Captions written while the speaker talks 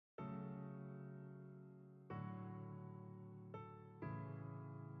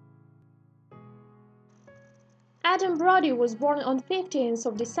Adam Brody was born on 15th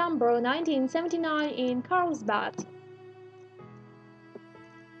of December 1979 in Carlsbad.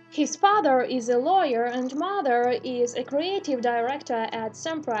 His father is a lawyer and mother is a creative director at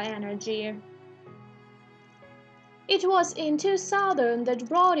Sempra Energy. It was in 2000 that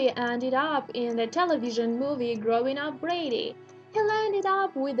Brody ended up in the television movie Growing Up Brady. He landed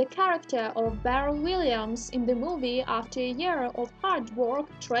up with the character of Beryl Williams in the movie after a year of hard work,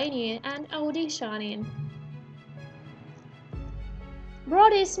 training, and auditioning.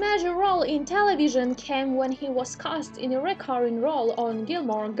 Brody's major role in television came when he was cast in a recurring role on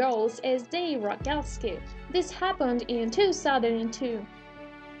Gilmore Girls as Dave Rogalski. This happened in 2002.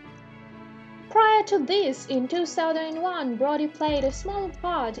 Prior to this, in 2001, Brody played a small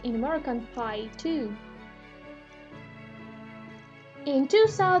part in American Pie 2. In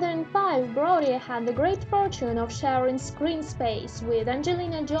 2005, Brody had the great fortune of sharing screen space with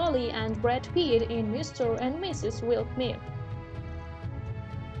Angelina Jolie and Brad Pitt in Mr. and Mrs. Wilkmere.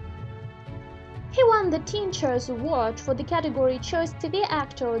 He won the Teen Choice Award for the category Choice TV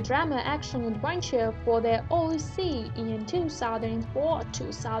Actor Drama Action Adventure for the OC in 2004,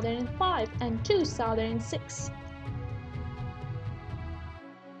 2005, and 2006.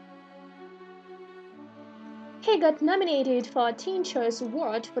 He got nominated for a Teen Choice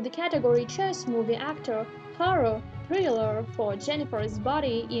Award for the category Choice Movie Actor Horror Thriller for Jennifer's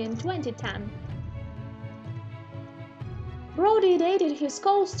Body in 2010. Brody dated his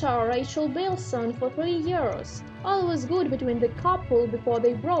co-star Rachel Bilson for 3 years. All was good between the couple before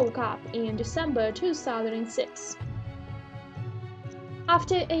they broke up in December 2006.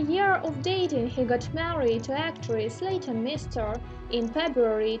 After a year of dating, he got married to actress Leighton Meester in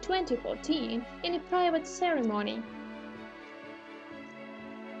February 2014 in a private ceremony.